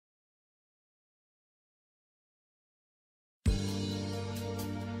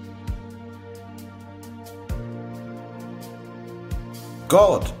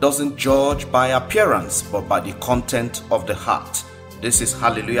God doesn't judge by appearance, but by the content of the heart. This is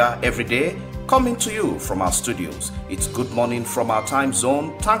Hallelujah Every Day, coming to you from our studios. It's good morning from our time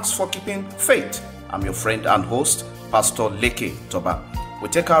zone. Thanks for keeping faith. I'm your friend and host, Pastor Leke Toba. We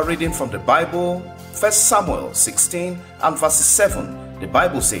take our reading from the Bible, 1 Samuel 16 and verses 7. The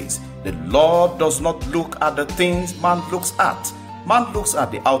Bible says, "The Lord does not look at the things man looks at. Man looks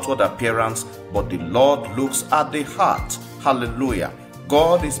at the outward appearance, but the Lord looks at the heart." Hallelujah.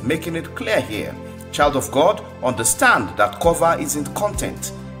 God is making it clear here. Child of God, understand that cover isn't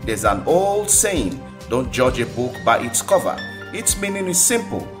content. There's an old saying, don't judge a book by its cover. Its meaning is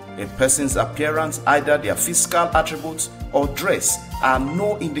simple. A person's appearance, either their physical attributes or dress, are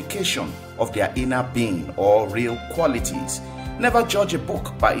no indication of their inner being or real qualities. Never judge a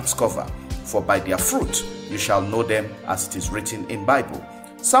book by its cover, for by their fruit you shall know them, as it is written in Bible.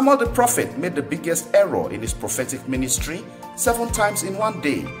 Samuel the prophet made the biggest error in his prophetic ministry 7 times in one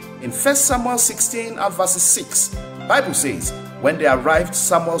day. In 1 Samuel 16 and verses 6, Bible says, "When they arrived,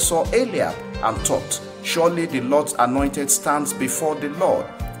 Samuel saw Eliab and thought, surely the Lord's anointed stands before the Lord."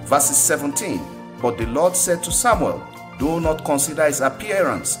 Verses 17, "But the Lord said to Samuel, do not consider his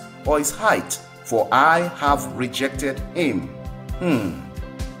appearance or his height, for I have rejected him."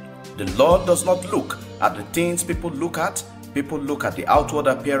 The Lord does not look at the things people look at. People look at the outward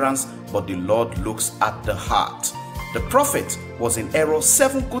appearance, but the Lord looks at the heart. The prophet was in error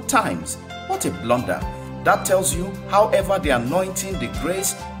 7 good times. What a blunder. That tells you, however, the anointing, the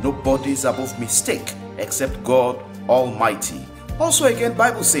grace, nobody is above mistake except God Almighty. Also again,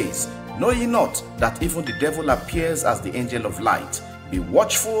 Bible says, "Know ye not that even the devil appears as the angel of light? Be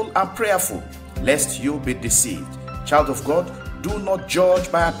watchful and prayerful, lest you be deceived." Child of God, do not judge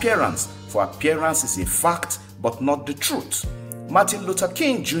by appearance, for appearance is a fact, but not the truth. Martin Luther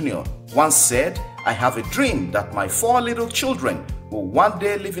King Jr. once said, "I have a dream that my 4 little children will one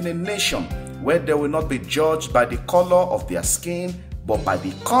day live in a nation where they will not be judged by the color of their skin, but by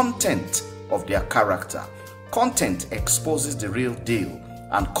the content of their character." Content exposes the real deal,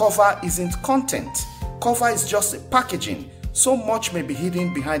 and cover isn't content. Cover is just a packaging. So much may be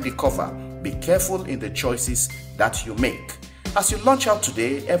hidden behind the cover. Be careful in the choices that you make. As you launch out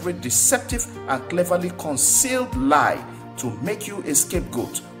today, every deceptive and cleverly concealed lie to make you a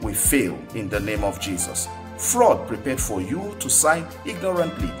scapegoat will fail in the name of Jesus. Fraud prepared for you to sign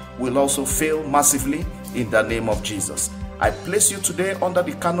ignorantly will also fail massively in the name of Jesus. I place you today under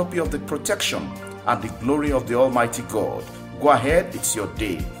the canopy of the protection and the glory of the Almighty God. Go ahead, it's your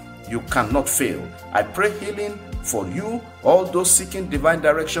day. You cannot fail. I pray healing for you, all those seeking divine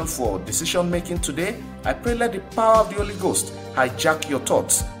direction for decision making today. I pray let the power of the Holy Ghost hijack your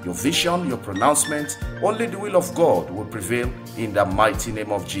thoughts, your vision, your pronouncement. Only the will of God will prevail in the mighty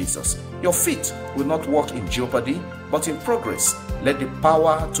name of Jesus. Your feet will not walk in jeopardy, but in progress. Let the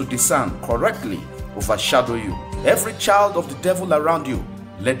power to discern correctly overshadow you. Every child of the devil around you,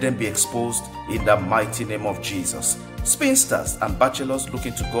 let them be exposed in the mighty name of Jesus. Spinsters and bachelors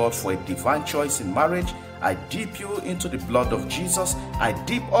looking to God for a divine choice in marriage, I dip you into the blood of Jesus. I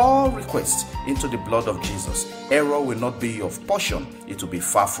dip all requests into the blood of Jesus. Error will not be your portion. It will be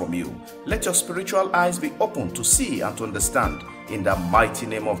far from you. Let your spiritual eyes be open to see and to understand in the mighty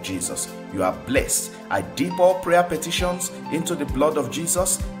name of Jesus. You are blessed. I dip all prayer petitions into the blood of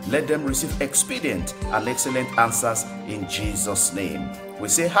Jesus. Let them receive expedient and excellent answers in Jesus' name. We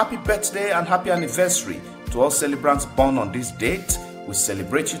say happy birthday and happy anniversary to all celebrants born on this date. We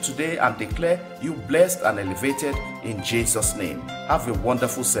celebrate you today and declare you blessed and elevated in Jesus' name. Have a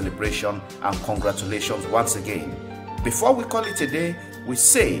wonderful celebration and congratulations once again. Before we call it a day, we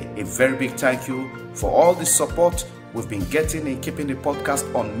say a very big thank you for all the support we've been getting in keeping the podcast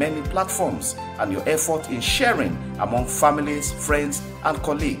on many platforms and your effort in sharing among families, friends, and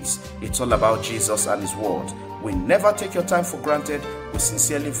colleagues. It's all about Jesus and His Word. We never take your time for granted. We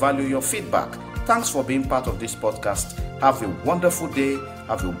sincerely value your feedback. Thanks for being part of this podcast. Have a wonderful day.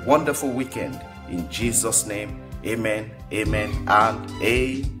 Have a wonderful weekend. In Jesus' name, amen, amen, and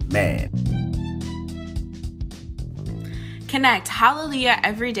amen. Connect Hallelujah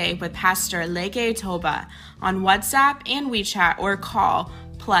Every Day with Pastor Leke Toba on WhatsApp and WeChat, or call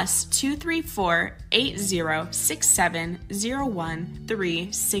 +234 8067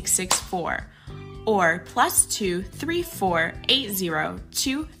 013 or +234 80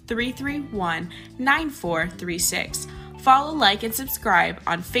 2331 9436. Follow, like, and subscribe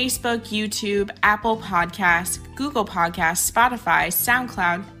on Facebook, YouTube, Apple Podcasts, Google Podcasts, Spotify,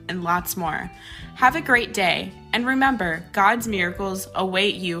 SoundCloud, and lots more. Have a great day, and remember, God's miracles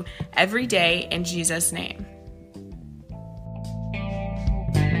await you every day in Jesus' name.